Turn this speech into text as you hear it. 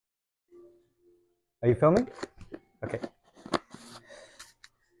Are you filming? Okay.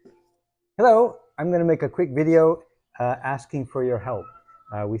 Hello, I'm going to make a quick video asking for your help.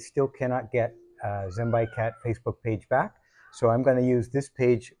 We still cannot get ZenByCat Facebook page back, so I'm going to use this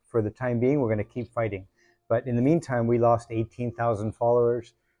page for the time being. We're going to keep fighting. But in the meantime, we lost 18,000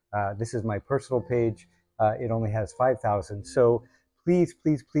 followers. This is my personal page. It only has 5,000. So please,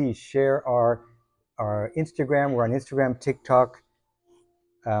 please, please share our Instagram. We're on Instagram, TikTok,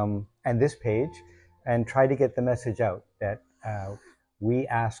 and this page, and try to get the message out that we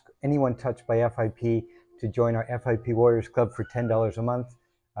ask anyone touched by FIP to join our FIP Warriors Club for $10 a month.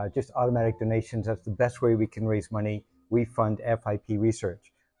 Just automatic donations. That's the best way we can raise money. We fund FIP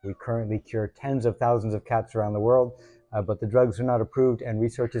research. We currently cure tens of thousands of cats around the world, but the drugs are not approved and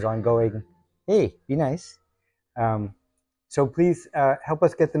research is ongoing. Hey, be nice. So please help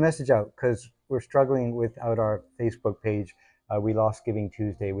us get the message out, because we're struggling without our Facebook page. We lost Giving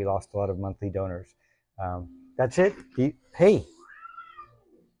Tuesday. We lost a lot of monthly donors. That's it. Hey,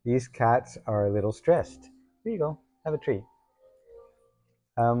 these cats are a little stressed. Here you go. Have a treat.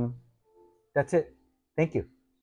 That's it. Thank you.